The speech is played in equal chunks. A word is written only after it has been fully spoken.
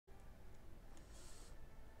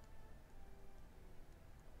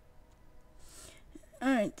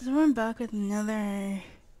So I'm back with another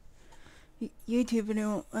YouTube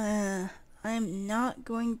video. I'm not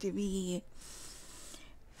going to be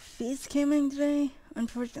face camming today.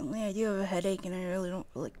 Unfortunately, I do have a headache and I really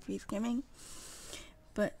don't feel like face camming.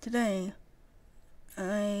 But today,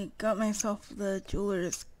 I got myself the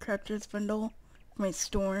Jeweler's Crafters bundle for my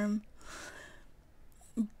Storm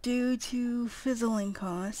due to fizzling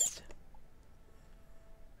cost.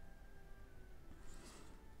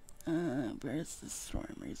 Where's the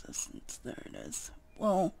Storm resistance? There it is.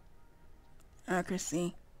 Well,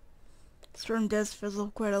 accuracy. Storm does fizzle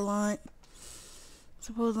quite a lot.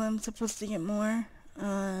 Supposedly I'm supposed to get more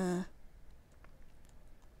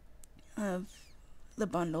of the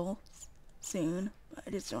bundle soon. I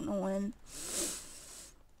just don't know when.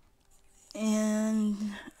 And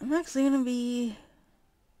I'm actually gonna be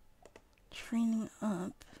training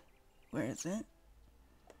up. Where is it?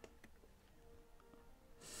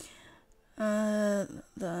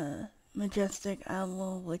 The Majestic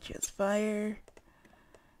Owl, which is fire.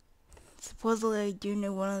 Supposedly I do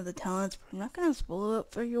know one of the talents, but I'm not gonna spoil it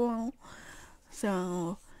for you all.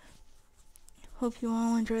 So, hope you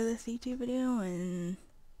all enjoy this YouTube video and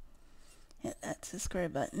hit that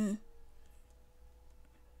subscribe button.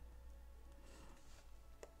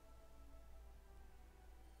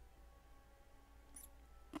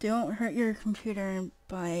 Don't hurt your computer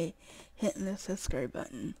by hitting the subscribe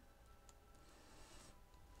button.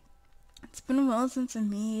 It's been a while since I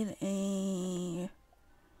made a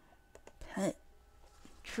pet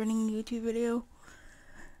training YouTube video.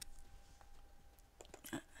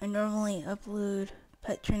 I normally upload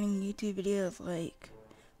pet training YouTube videos like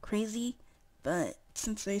crazy, but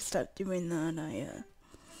since I stopped doing that, I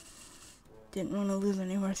didn't want to lose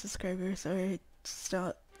any more subscribers, so I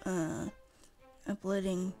stopped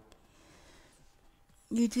uploading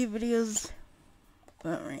YouTube videos.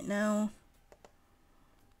 But right now,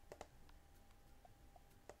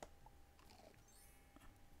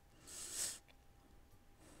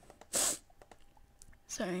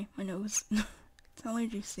 sorry, my nose. It's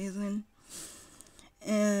allergy season.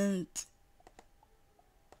 And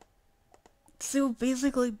so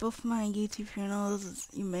basically both my YouTube channels, as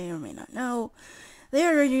you may or may not know, they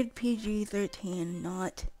are rated PG-13,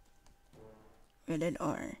 not rated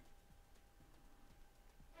R.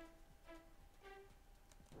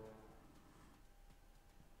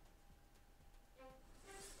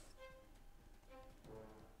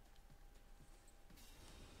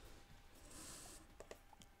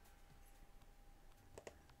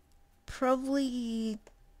 Probably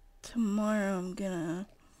tomorrow I'm gonna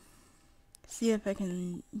see if I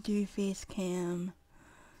can do face cam,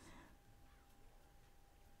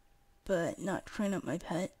 but not train up my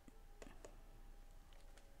pet.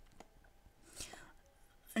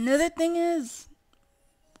 Another thing is,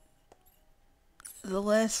 the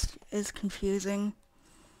list is confusing.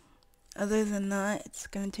 Other than that, it's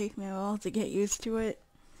gonna take me a while to get used to it.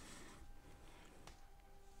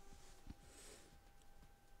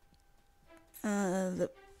 The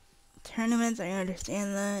tournaments, I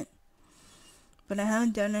understand that, but I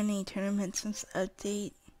haven't done any tournaments since the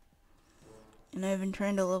update, and I've been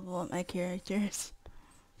trying to level up my characters.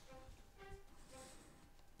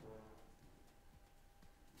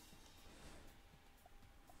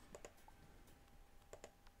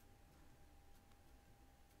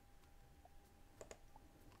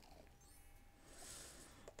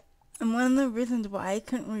 And one of the reasons why I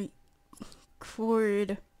couldn't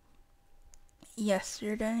record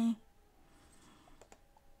yesterday,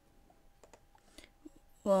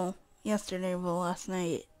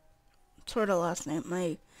 last night,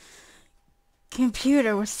 my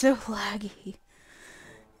computer was so laggy,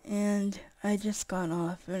 and I just got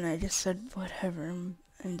off and I just said whatever,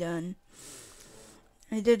 I'm done.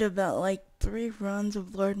 I did about like 3 runs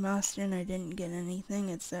of Lord Master and I didn't get anything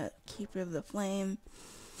except Keeper of the Flame,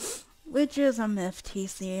 which is a myth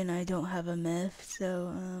TC and I don't have a myth,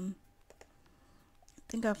 so I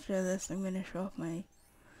think after this I'm gonna show off my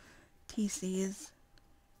TCs.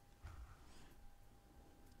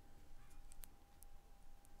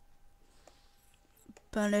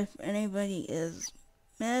 But if anybody is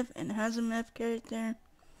myth and has a myth character,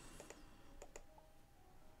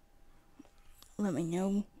 let me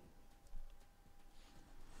know.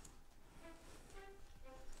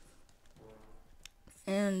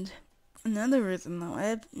 And another reason though, I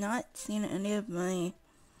have not seen any of my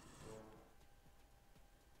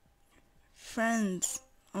friends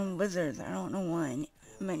on Wizards. I don't know why.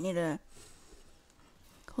 I might need to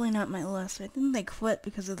clean up my list. I think they quit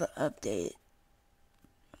because of the update.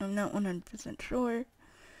 I'm not 100% sure.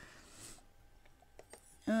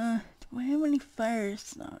 Do I have any fire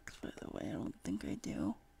stocks, by the way? I don't think I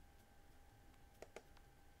do.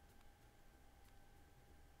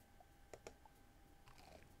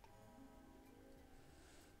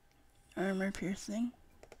 armor piercing.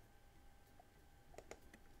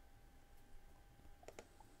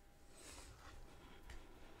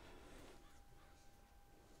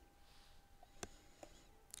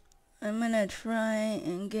 I'm gonna try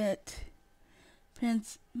and get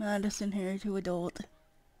Prince Madison here to adult.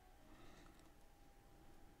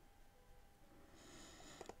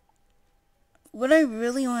 What I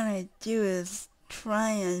really want to do is try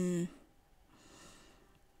and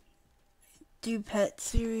do pet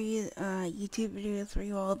series, YouTube videos for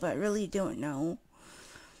you all, but I really don't know.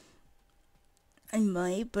 I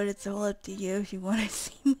might, but it's all up to you if you want to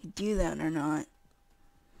see me do that or not.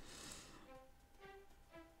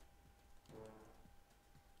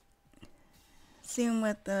 Same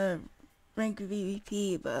with the rank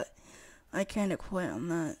VVP, but I kind of quit on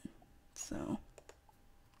that, so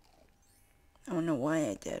I don't know why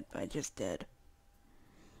I did, but I just did.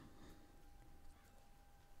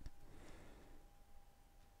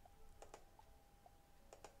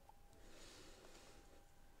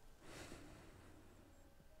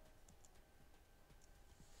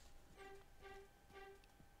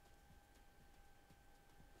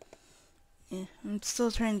 Yeah, I'm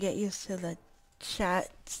still trying to get used to the chat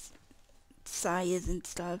size and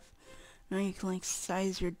stuff. Now you can like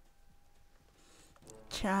size your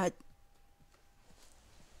chat.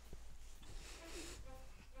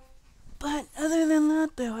 But other than that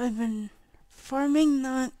though, I've been farming,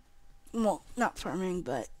 not farming,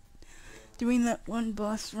 but doing that one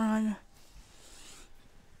boss run.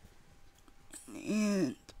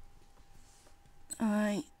 And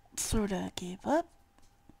I sorta gave up.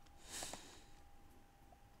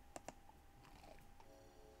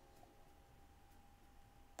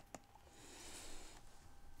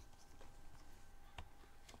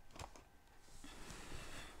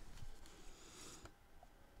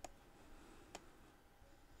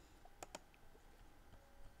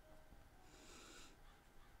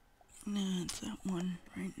 No, it's that one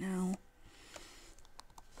right now.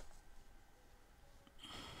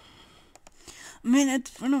 I mean,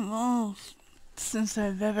 it's been a while since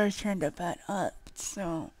I've ever turned a pet up,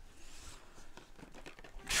 so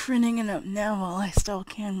training it up now while I still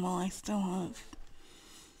can, while I still have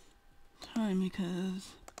time, because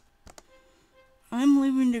I'm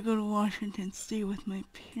leaving to go to Washington State with my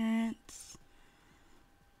parents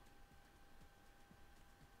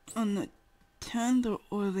on the 10th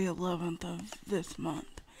or the 11th of this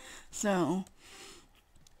month. So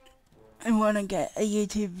I want to get a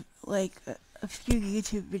YouTube, like a few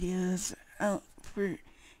YouTube videos out for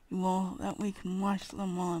you all that we can watch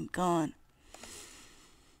them while I'm gone.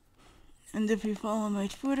 And if you follow my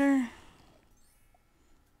Twitter,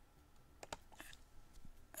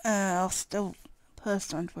 I'll still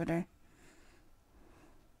post on Twitter.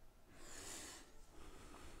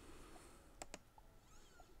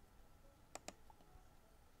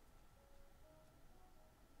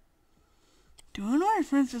 Do one of my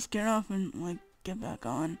friends just get off and, like, get back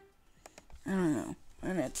on? I don't know. I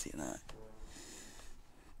didn't see that.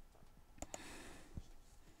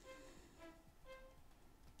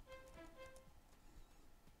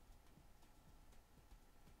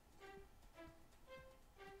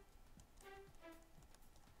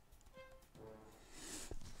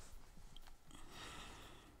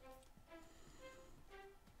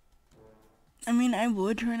 I mean, I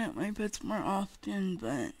would train up my pets more often, but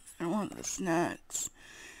I don't want the snacks.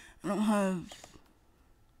 I don't have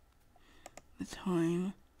the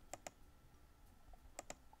time.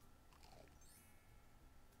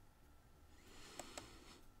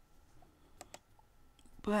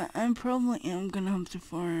 But I probably am gonna have to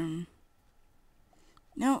farm,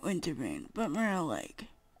 not Wintergreen, but Morel Lake.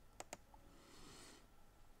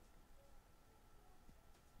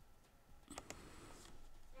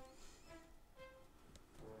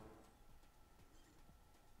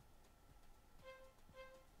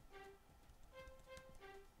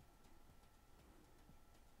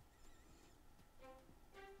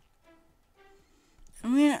 I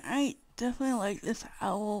mean, I definitely like this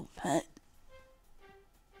owl pet,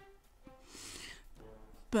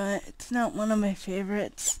 but it's not one of my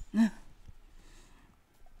favorites.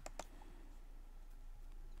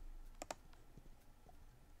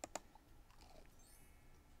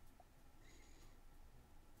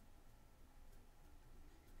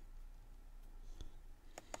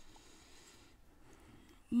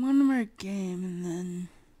 One more game and then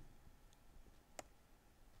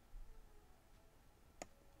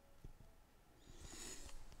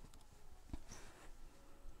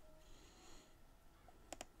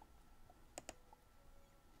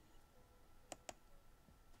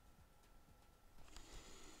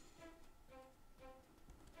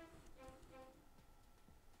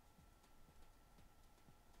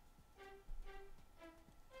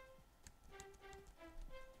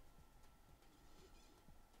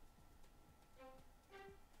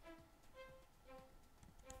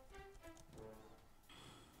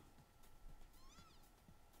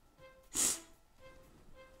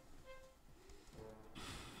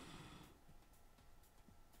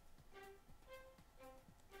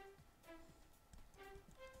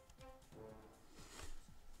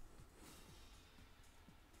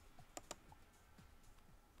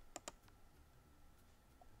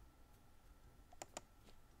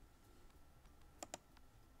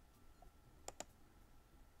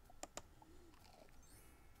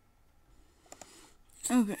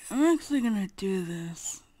Okay, I'm actually gonna do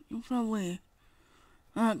this. You're probably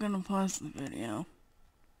not gonna pause the video.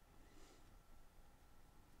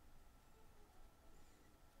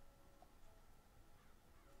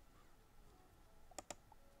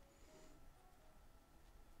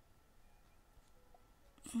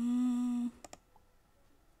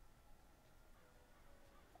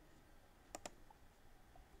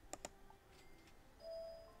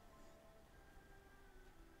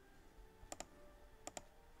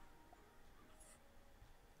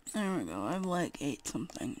 There we go, I've like ate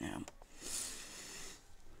something now.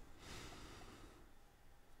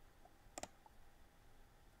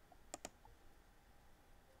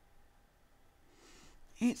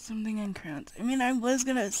 Ate something in crowns. I mean, I was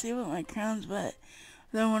gonna save up my crowns, but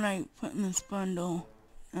then when I put in this bundle,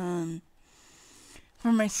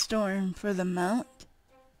 for my storm for the mount,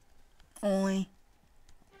 only,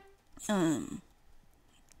 I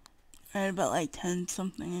had about like 10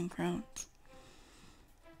 something in crowns.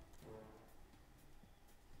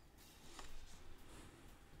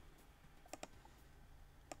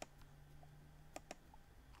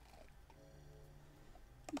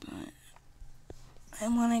 But I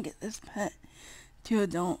want to get this pet to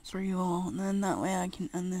adults for you all, and then that way I can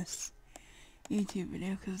end this YouTube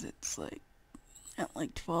video, because it's like at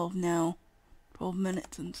like 12 now, 12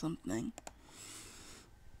 minutes and something.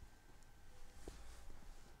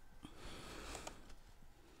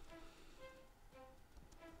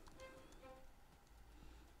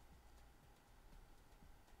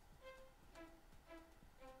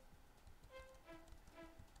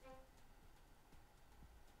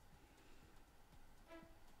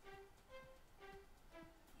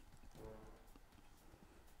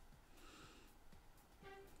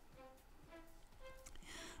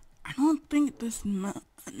 I don't think this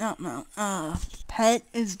pet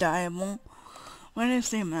is dyeable. Why did I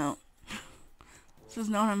say mount? This is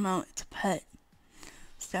not a mount, it's a pet.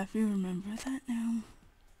 Steph, you remember that now?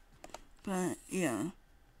 But, yeah.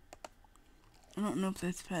 I don't know if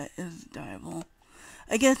this pet is dyeable.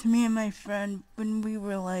 I guess me and my friend, when we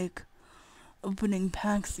were, like, opening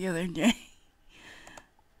packs the other day,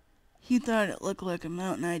 he thought it looked like a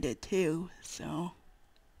mount, and I did too, so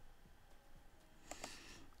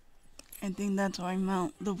I think that's why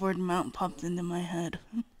the word mount popped into my head.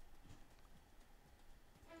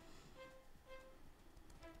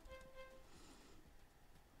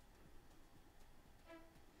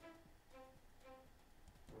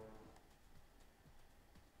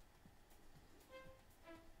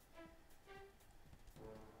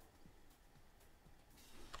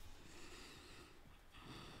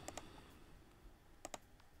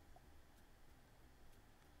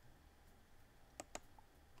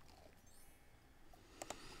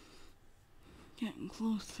 Getting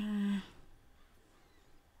closer.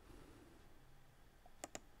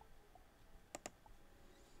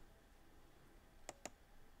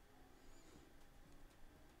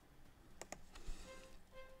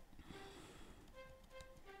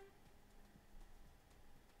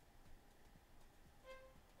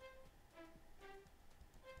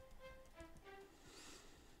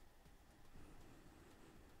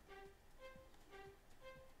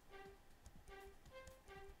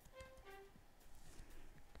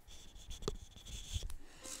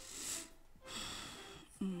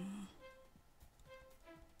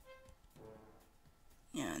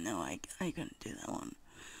 Yeah, no, I couldn't do that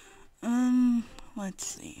one. Let's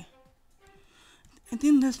see. I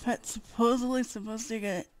think this pet's supposedly supposed to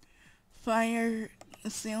get fire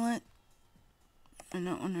sealant. I'm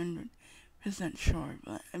not 100% sure,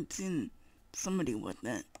 but I've seen somebody with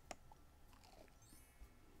it.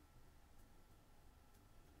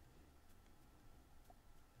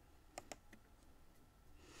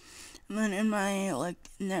 And then in my, like,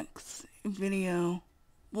 next video,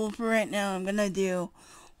 well, for right now, I'm gonna do,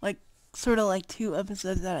 like, sort of like 2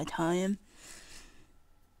 episodes at a time.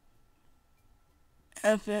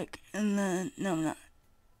 Epic, and then, no, I'm not.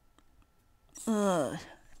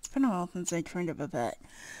 It's been a while since I trained up a pet.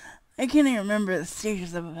 I can't even remember the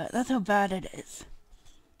stages of a pet. That's how bad it is.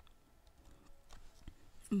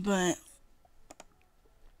 But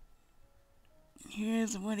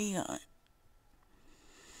here's what he got.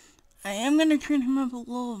 I am gonna train him up a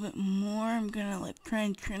little bit more. I'm gonna like try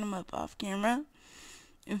and train him up off camera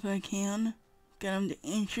if I can. Get him to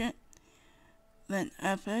ancient, then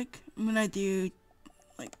epic. I'm gonna do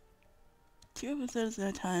like 2 episodes at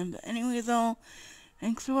a time. But anyways, all,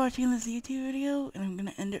 thanks for watching this YouTube video, and I'm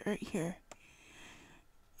gonna end it right here.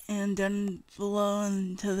 And down below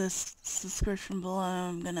and to this description below,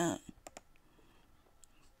 I'm gonna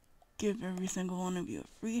give every single one of you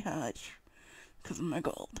a free hatch because of my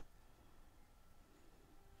gold.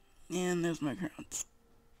 And there's my crowns.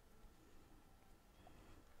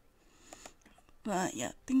 But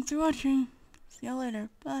yeah, thanks for watching. See y'all later.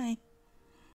 Bye.